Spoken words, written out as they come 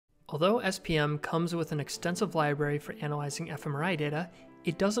Although SPM comes with an extensive library for analyzing fMRI data,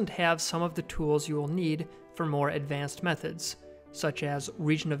 it doesn't have some of the tools you will need for more advanced methods, such as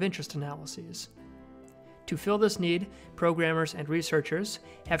region of interest analyses. To fill this need, programmers and researchers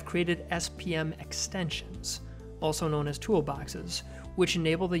have created SPM extensions, also known as toolboxes, which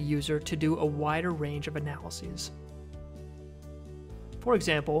enable the user to do a wider range of analyses. For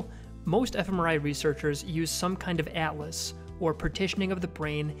example, most fMRI researchers use some kind of atlas or partitioning of the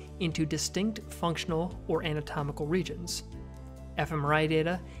brain into distinct functional or anatomical regions. fMRI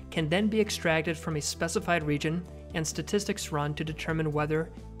data can then be extracted from a specified region and statistics run to determine whether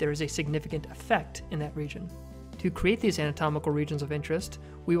there is a significant effect in that region. To create these anatomical regions of interest,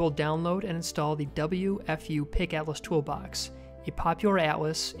 we will download and install the WFU Pickatlas Toolbox, a popular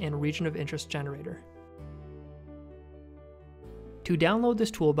atlas and region of interest generator. To download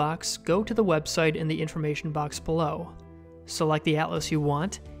this toolbox, go to the website in the information box below. Select the atlas you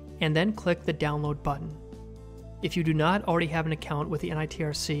want, and then click the download button. If you do not already have an account with the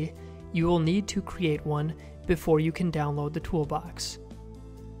NITRC, you will need to create one before you can download the toolbox.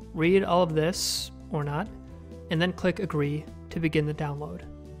 Read all of this, or not, and then click Agree to begin the download.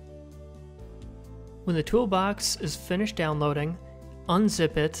 When the toolbox is finished downloading,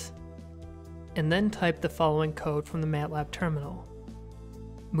 unzip it, and then type the following code from the MATLAB terminal.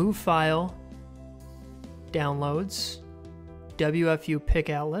 Move File, Downloads, WFU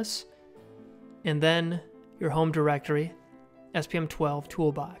Pickatlas, and then your home directory, SPM12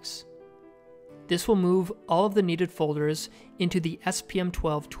 Toolbox. This will move all of the needed folders into the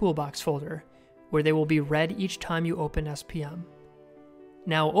SPM12 Toolbox folder, where they will be read each time you open SPM.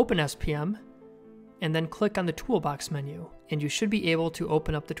 Now open SPM, and then click on the Toolbox menu, and you should be able to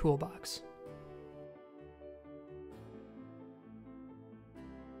open up the toolbox.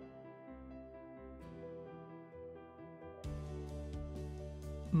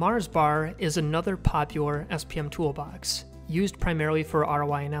 Marsbar is another popular SPM toolbox, used primarily for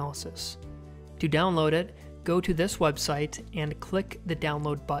ROI analysis. To download it, go to this website and click the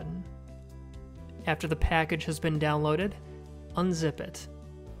download button. After the package has been downloaded, unzip it.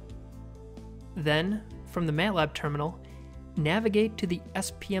 Then, from the MATLAB terminal, navigate to the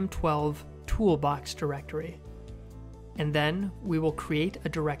SPM12 Toolbox directory. And then we will create a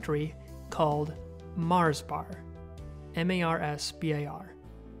directory called Marsbar, M-A-R-S-B-A-R.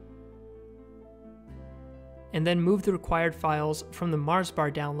 And then move the required files from the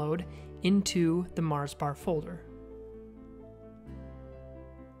Marsbar download into the Marsbar folder.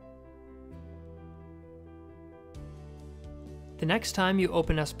 The next time you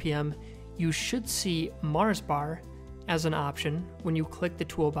open SPM, you should see Marsbar as an option when you click the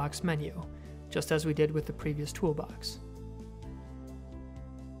Toolbox menu, just as we did with the previous toolbox.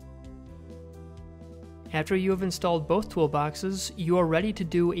 After you have installed both toolboxes, you are ready to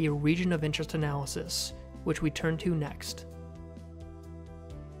do a region of interest analysis, which we turn to next.